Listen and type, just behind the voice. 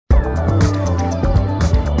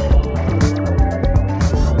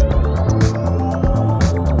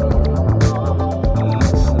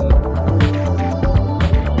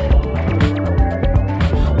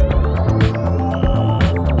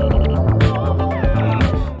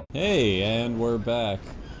Hey, and we're back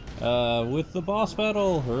with the boss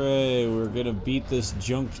battle. Hooray, we're gonna beat this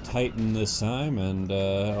junk titan this time, and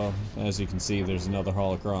as you can see, there's another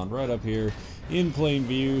holocron right up here in plain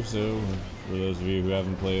view, so for those of you who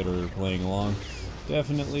haven't played or are playing along,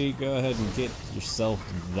 definitely go ahead and get yourself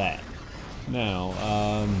that. Now,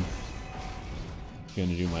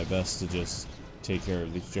 gonna do my best to just take care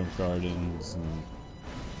of these junk guardians and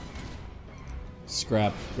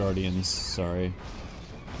scrap guardians, sorry.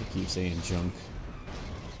 I keep saying junk.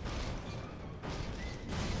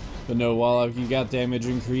 But no, while you got damage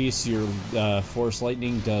increase, your force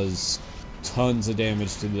lightning does tons of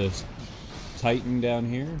damage to this titan down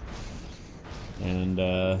here.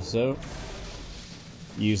 And so,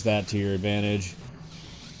 use that to your advantage.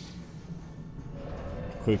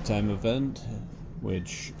 Quick time event,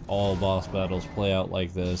 which all boss battles play out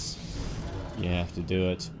like this. You have to do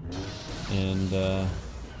it. And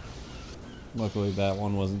luckily that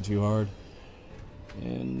one wasn't too hard.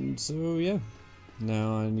 And so yeah,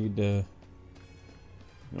 now I need to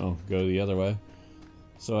go the other way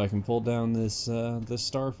so I can pull down this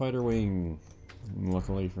this starfighter wing. And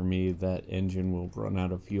luckily for me, that engine will run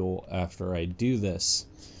out of fuel after I do this.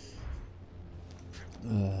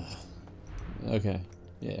 Okay,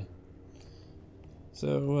 yeah.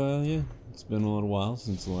 So yeah, it's been a little while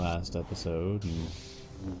since the last episode, and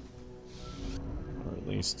or at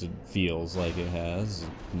least it feels like it has.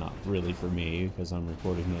 Not really for me, because I'm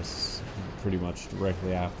recording this pretty much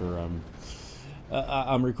directly after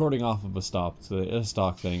I'm recording off of a stock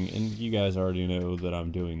thing, and you guys already know that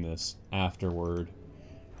I'm doing this afterward.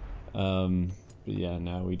 But yeah,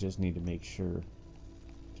 now we just need to make sure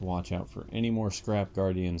to watch out for any more scrap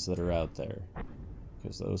guardians that are out there,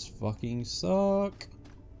 because those fucking suck.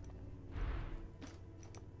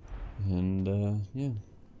 And yeah.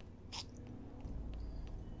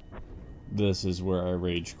 This is where I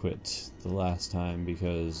rage quit the last time,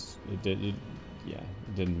 because it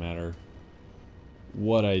didn't matter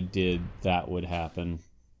what I did, that would happen.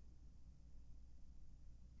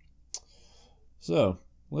 So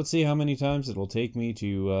let's see how many times it'll take me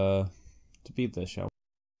to beat this, shall we?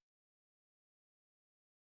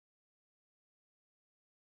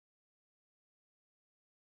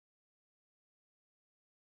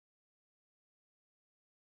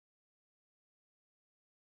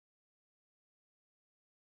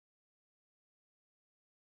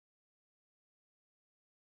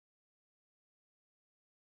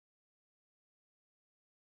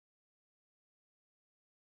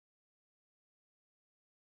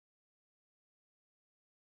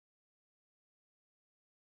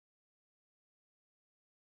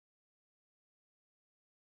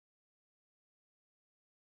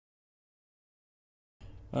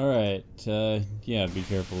 Alright, yeah, be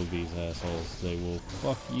careful of these assholes. They will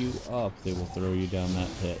fuck you up. They will throw you down that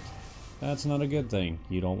pit. That's not a good thing.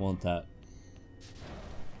 You don't want that.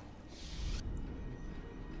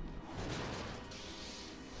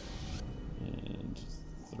 And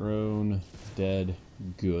thrown, dead,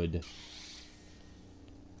 good.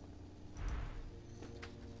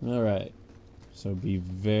 Alright, so be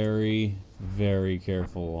very, very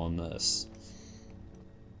careful on this.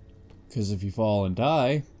 Because if you fall and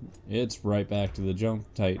die, it's right back to the junk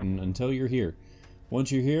titan until you're here.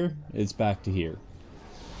 Once you're here, it's back to here.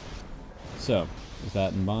 So, with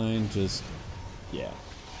that in mind, just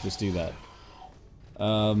do that.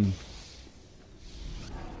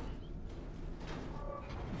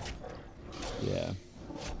 Yeah,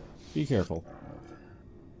 be careful.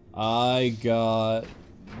 I got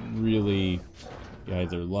really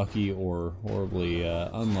either lucky or horribly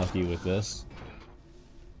unlucky with this.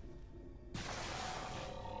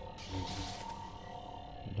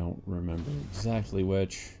 I don't remember exactly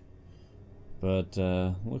which, but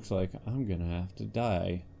looks like I'm gonna have to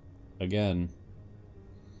die again.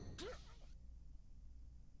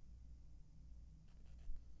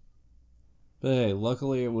 But hey,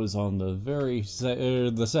 luckily it was on the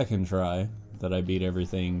the second try that I beat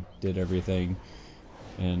everything, did everything,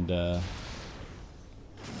 and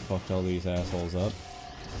fucked all these assholes up.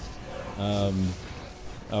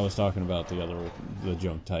 I was talking about the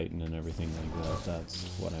junk titan and everything like that. That's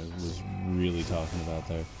what I was really talking about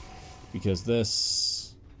there. Because the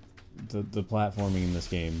platforming in this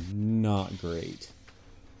game, not great.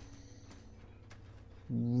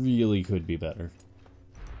 Really could be better.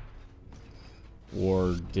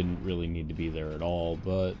 Or didn't really need to be there at all,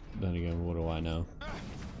 but then again, what do I know?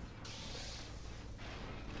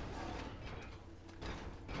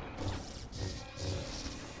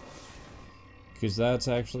 Because that's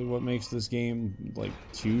actually what makes this game like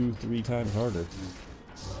 2-3 times harder.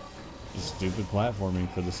 Just stupid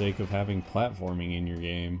platforming for the sake of having platforming in your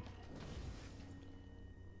game.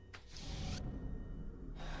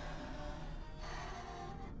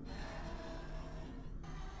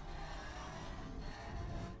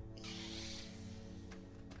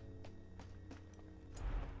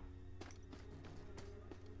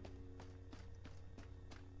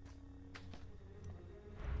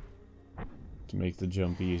 to make the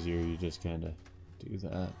jump easier, you just kind of do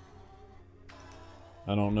that.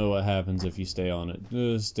 I don't know what happens if you stay on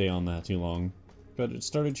it. Stay on that too long. But it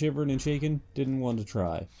started shivering and shaking, didn't want to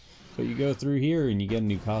try. But you go through here and you get a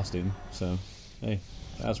new costume, so hey,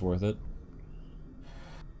 that's worth it.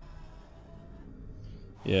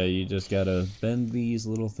 Yeah, you just gotta bend these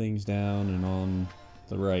little things down, and on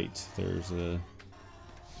the right there's a...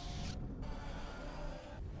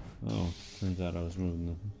 Oh, turns out I was moving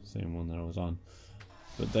the same one that I was on.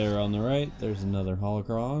 But there on the right, there's another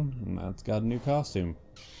holocron, and that's got a new costume.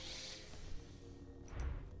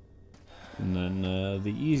 And then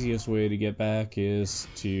the easiest way to get back is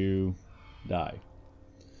to die.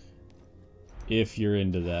 If you're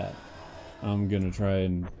into that. I'm gonna try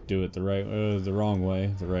and do it the wrong way,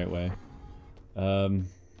 the right way.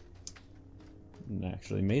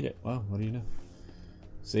 Actually made it. Wow, what do you know?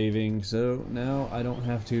 Saving, so now I don't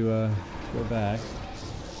have to go back.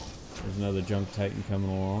 There's another junk titan coming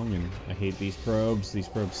along, and I hate these probes. These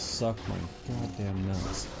probes suck my goddamn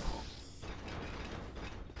nuts.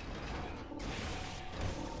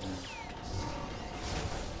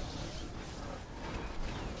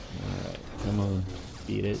 Alright, come on.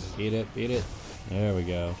 Beat it, beat it, beat it. There we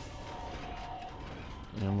go.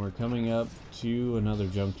 And we're coming up to another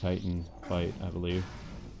junk titan fight, I believe.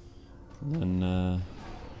 And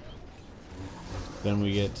then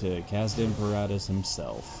we get to Kazdan Paratus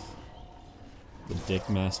himself. The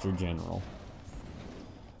Dickmaster General.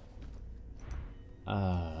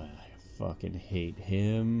 I fucking hate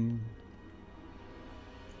him.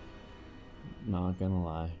 Not gonna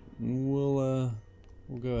lie. We'll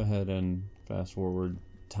go ahead and fast forward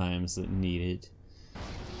times that need it.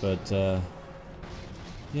 But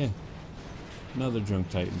yeah. Another junk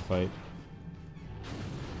titan fight.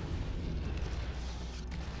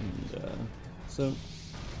 And so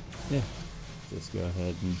yeah. Just go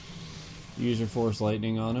ahead and use your force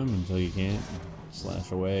lightning on him until you can't.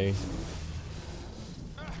 Slash away.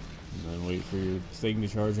 And then wait for your thing to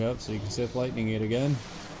charge up so you can Sith lightning it again.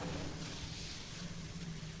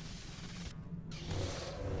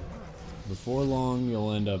 Before long,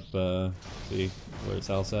 you'll end up, see where its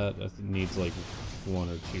health's at? It needs like 1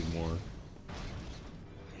 or 2 more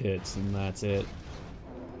hits, and that's it.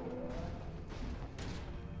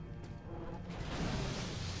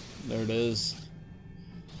 There it is.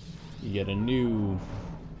 You get a new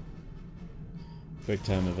quick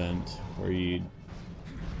time event where you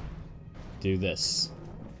do this.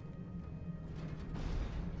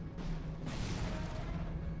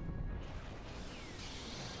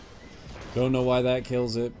 Don't know why that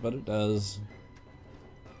kills it, but it does.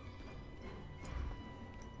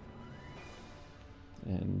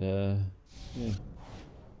 And yeah.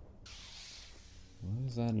 Why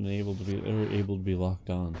is that able to be locked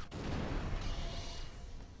on?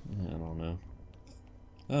 I don't know.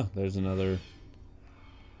 Oh, there's another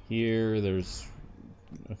here. There's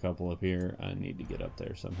a couple up here. I need to get up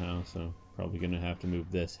there somehow, so probably gonna have to move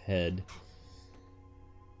this head.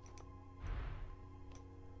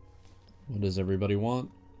 What does everybody want?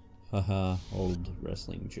 Haha, old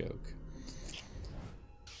wrestling joke.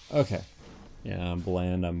 Okay. Yeah, I'm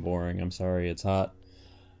bland, I'm boring, I'm sorry, it's hot.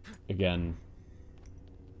 Again.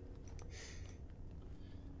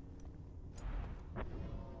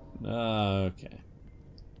 Okay.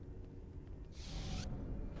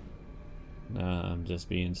 Nah, I'm just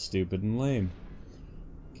being stupid and lame.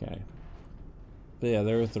 Okay. But yeah,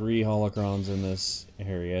 there are 3 holocrons in this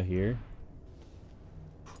area here.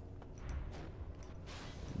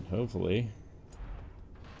 Hopefully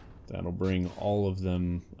that'll bring all of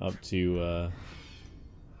them up to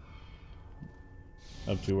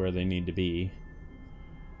where they need to be.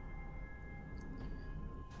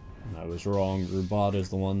 I was wrong. Rubat is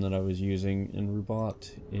the one that I was using, and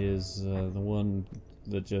Rubat is the one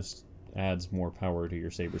that just adds more power to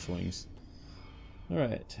your saber swings.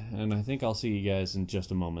 Alright, and I think I'll see you guys in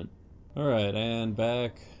just a moment. Alright, and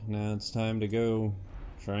back. Now it's time to go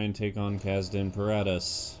try and take on Kazdan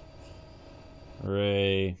Paratus.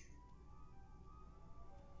 Hooray.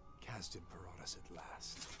 Kazdan Paratus at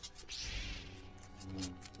last.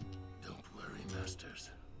 Don't worry, Masters.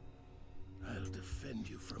 I'll defend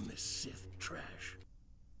you from this Sith trash.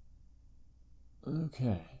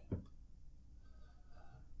 Okay.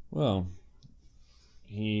 Well,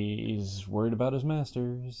 he's worried about his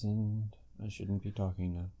masters, and I shouldn't be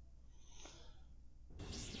talking now.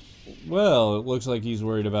 Well, it looks like he's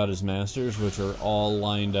worried about his masters, which are all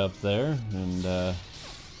lined up there, and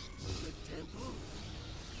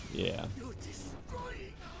yeah. You're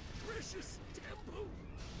destroying our precious temple.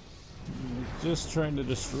 Just trying to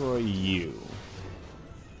destroy you.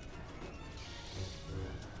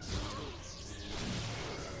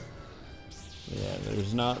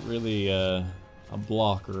 there's not really a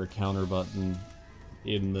block or a counter button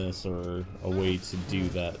in this, or a way to do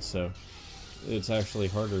that, so it's actually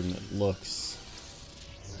harder than it looks.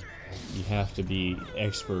 You have to be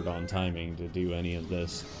expert on timing to do any of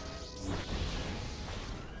this.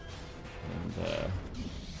 And,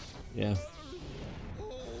 yeah.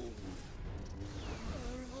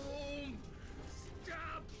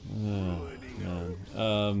 Oh,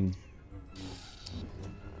 man.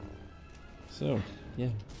 So, yeah,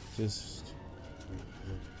 just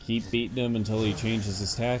keep beating him until he changes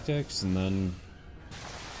his tactics, and then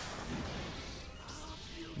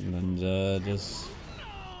just,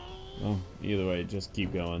 well, either way, just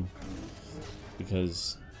keep going,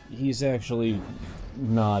 because he's actually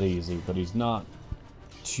not easy, but he's not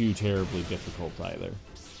too terribly difficult either.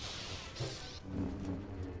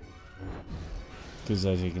 Because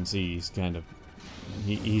as you can see, he's kind of,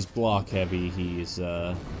 he's block heavy, he's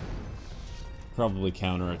probably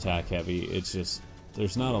counter-attack heavy. It's just,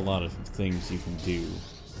 there's not a lot of things you can do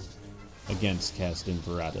against Castor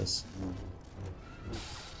Imperatus.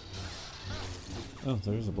 Oh,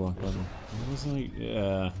 there's a block button. It was like,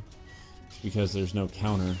 it's because there's no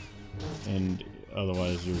counter, and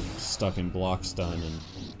otherwise you're stuck in block stun, and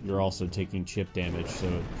you're also taking chip damage, so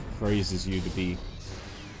it praises you to be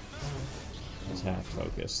attack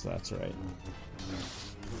focused, that's right.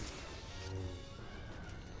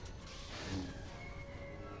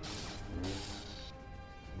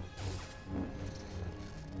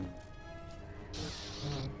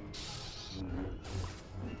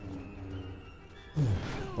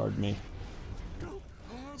 Pardon me.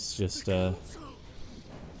 It's just, yeah,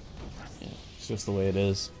 it's just the way it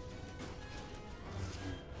is.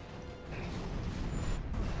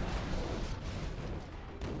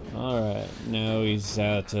 Alright, now he's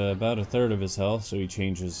at about a third of his health, so he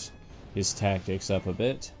changes his tactics up a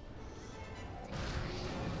bit.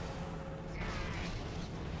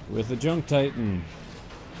 With the Junk Titan.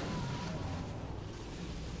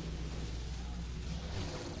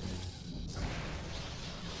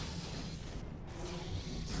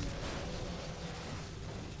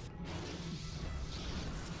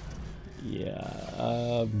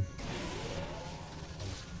 Yeah,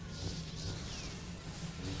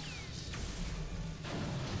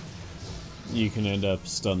 you can end up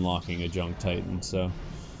stun locking a Junk Titan, so.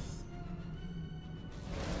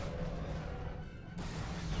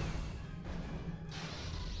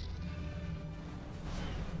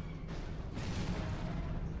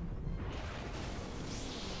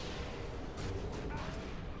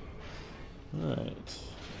 Alright.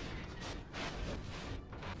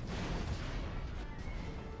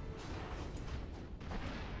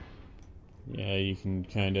 Yeah, you can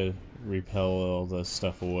kind of repel all the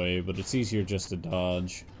stuff away, but it's easier just to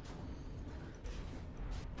dodge.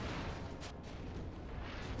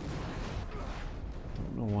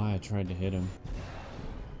 Don't know why I tried to hit him.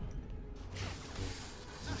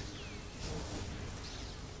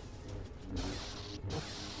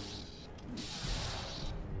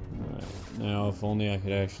 Alright, now if only I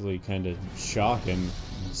could actually kind of shock him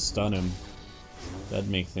and stun him. That'd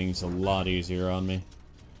make things a lot easier on me.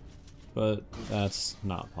 But that's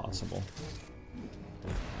not possible.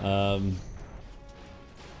 Come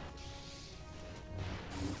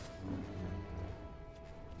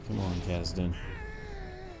on, Kasdan.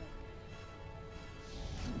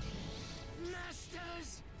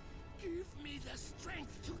 Masters, give me the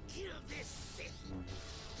strength to kill this Sith.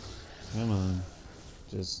 Come on.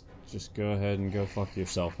 Just go ahead and go fuck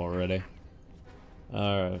yourself already.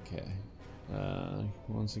 Alright, okay.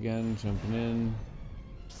 Once again, jumping in.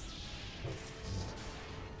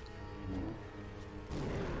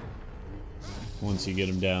 Once you get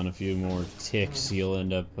him down a few more ticks, he'll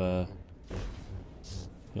end up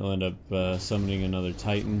summoning another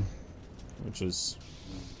Titan, which is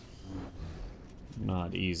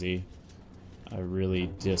not easy. I really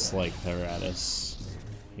dislike Imperatus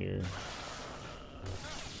here,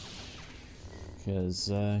 because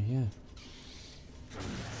yeah.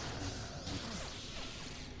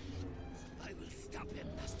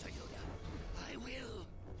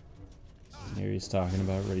 Here he's talking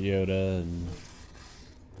about Ryota and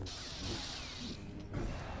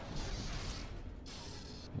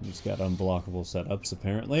he's got unblockable setups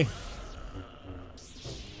apparently.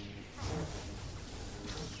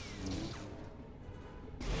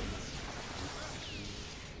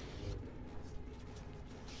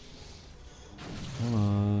 Come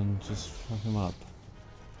on, just fuck him up.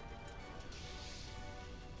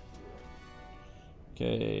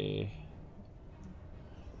 Okay.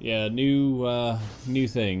 Yeah, new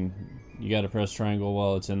thing. You gotta press triangle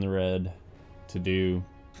while it's in the red to do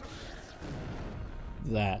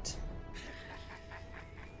that.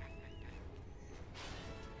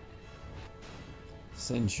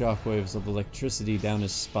 Send shockwaves of electricity down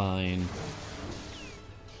his spine.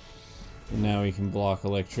 And now he can block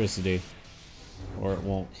electricity. Or it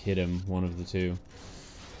won't hit him, one of the two.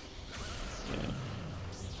 Yeah.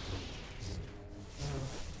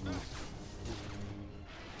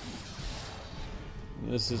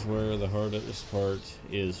 This is where the hardest part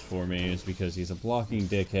is for me, is because he's a blocking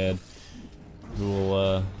dickhead who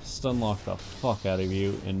will stun lock the fuck out of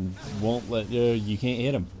you and won't let you can't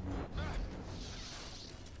hit him.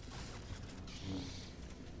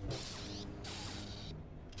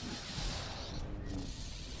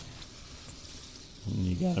 And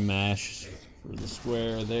you gotta mash for the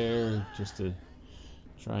square there just to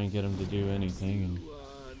try and get him to do anything. And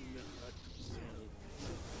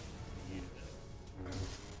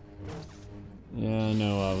yeah, I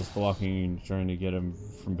know I was blocking and trying to get him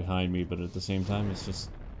from behind me, but at the same time, it's just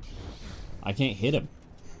I can't hit him.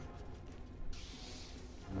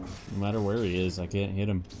 No matter where he is, I can't hit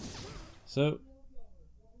him. So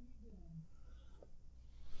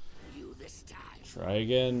try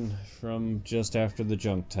again from just after the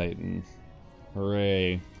Junk Titan.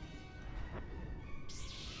 Hooray.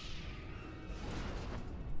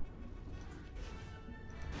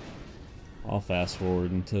 I'll fast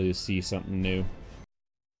forward until you see something new.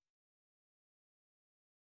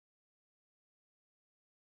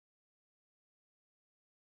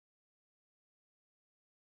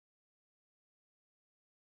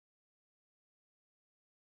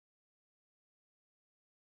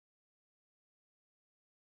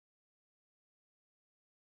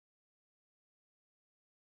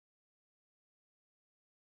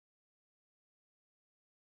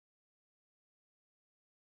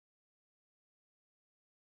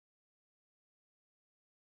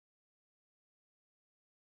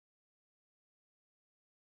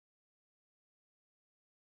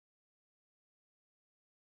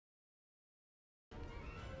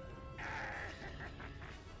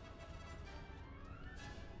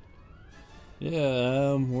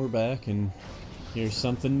 Yeah, we're back, and here's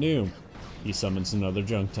something new. He summons another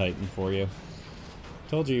Junk Titan for you.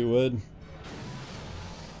 Told you he would.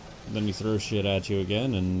 Then he throws shit at you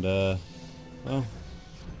again, and, well,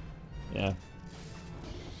 yeah.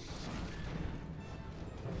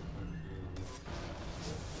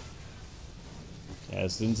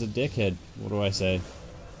 Aston's a dickhead, what do I say?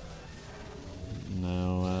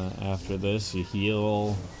 Now, after this, you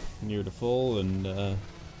heal near to full, and,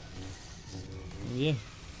 yeah.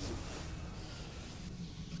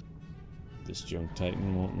 This Junk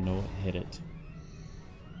Titan won't know what hit it.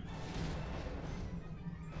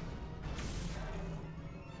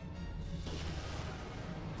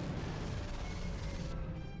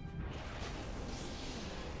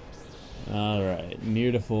 Alright,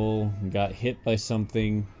 near to full, got hit by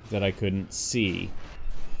something that I couldn't see.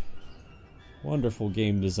 Wonderful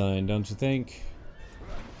game design, don't you think?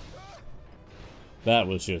 That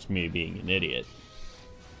was just me being an idiot.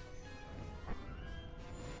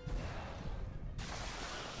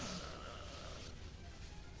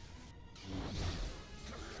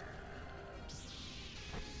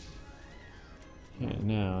 Yeah,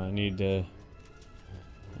 now I need to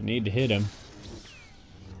hit him.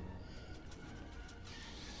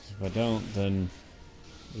 If I don't, then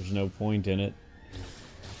there's no point in it.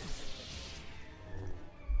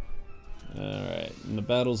 Alright, and the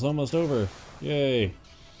battle's almost over. Yay!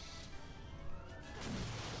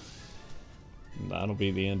 And that'll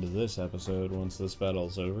be the end of this episode once this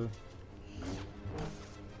battle's over.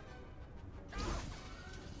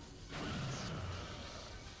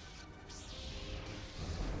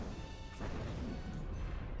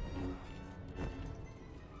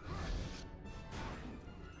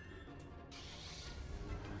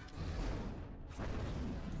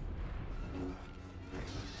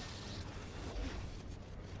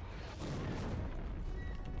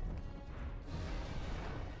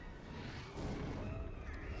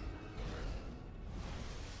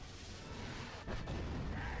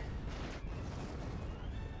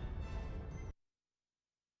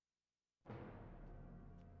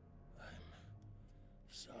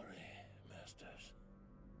 Sorry, Masters.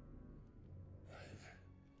 I've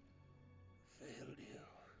failed you again.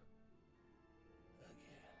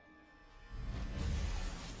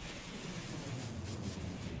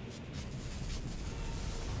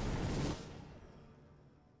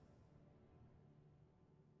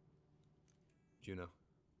 Juno,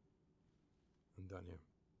 I'm done here.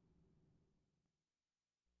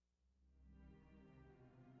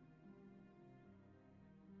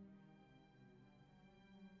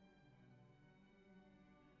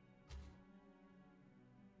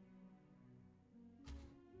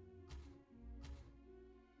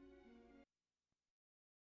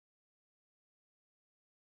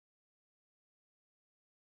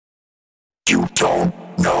 don't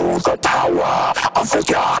know the power of the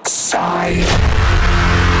dark side.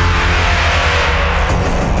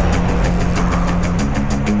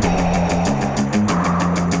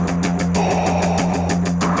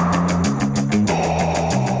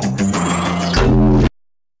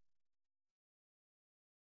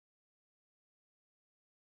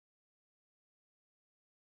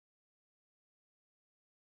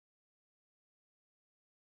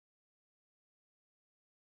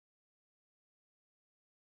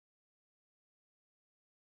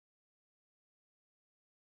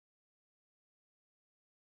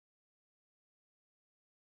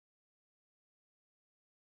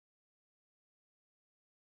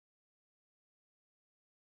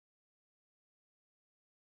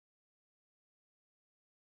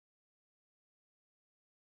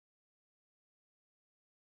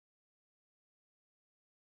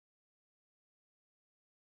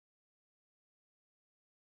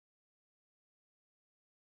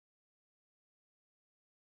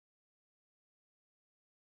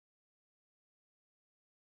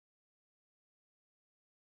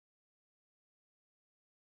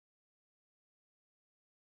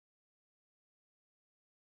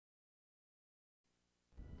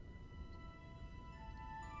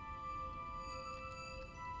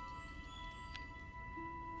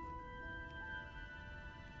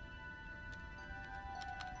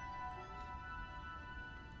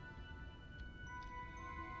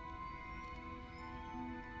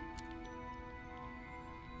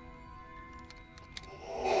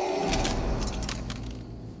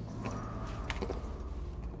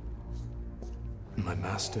 My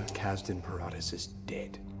master, Kasdan Paratus, is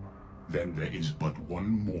dead. Then there is but one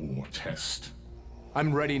more test.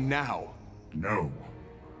 I'm ready now. No.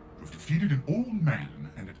 You've defeated an old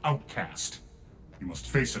man and an outcast. You must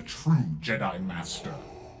face a true Jedi Master.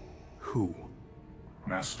 Who?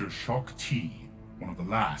 Master Shaak Ti, one of the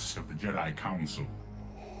last of the Jedi Council.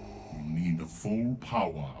 You'll need the full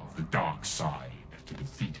power of the dark side to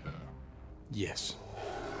defeat her. Yes,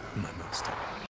 my master.